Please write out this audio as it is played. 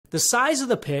The size of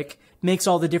the pick makes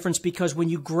all the difference because when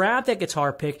you grab that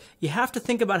guitar pick, you have to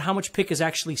think about how much pick is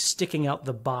actually sticking out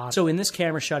the bottom. So in this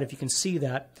camera shot, if you can see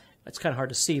that, it's kind of hard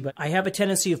to see, but I have a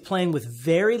tendency of playing with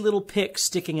very little pick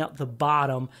sticking out the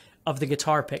bottom of the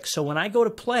guitar pick. So when I go to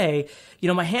play, you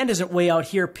know, my hand isn't way out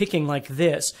here picking like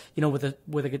this, you know, with a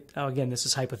oh, again, this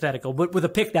is hypothetical, but with a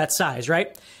pick that size,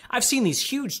 right? I've seen these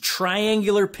huge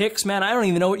triangular picks, man. I don't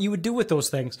even know what you would do with those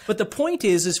things. But the point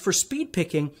is for speed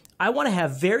picking, I want to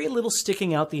have very little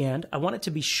sticking out the end. I want it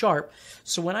to be sharp.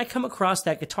 So when I come across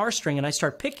that guitar string and I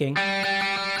start picking,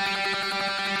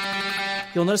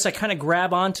 you'll notice I kind of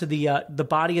grab onto the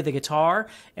body of the guitar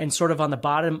and sort of on the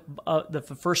bottom of the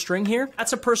first string here.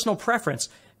 That's a personal preference.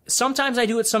 Sometimes I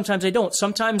do it, sometimes I don't.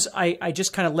 Sometimes I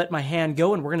just kind of let my hand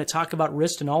go, and we're going to talk about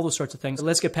wrist and all those sorts of things.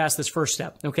 Let's get past this first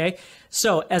step, okay?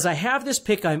 So as I have this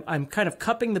pick, I'm kind of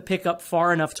cupping the pick up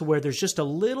far enough to where there's just a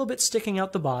little bit sticking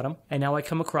out the bottom, and now I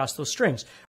come across those strings.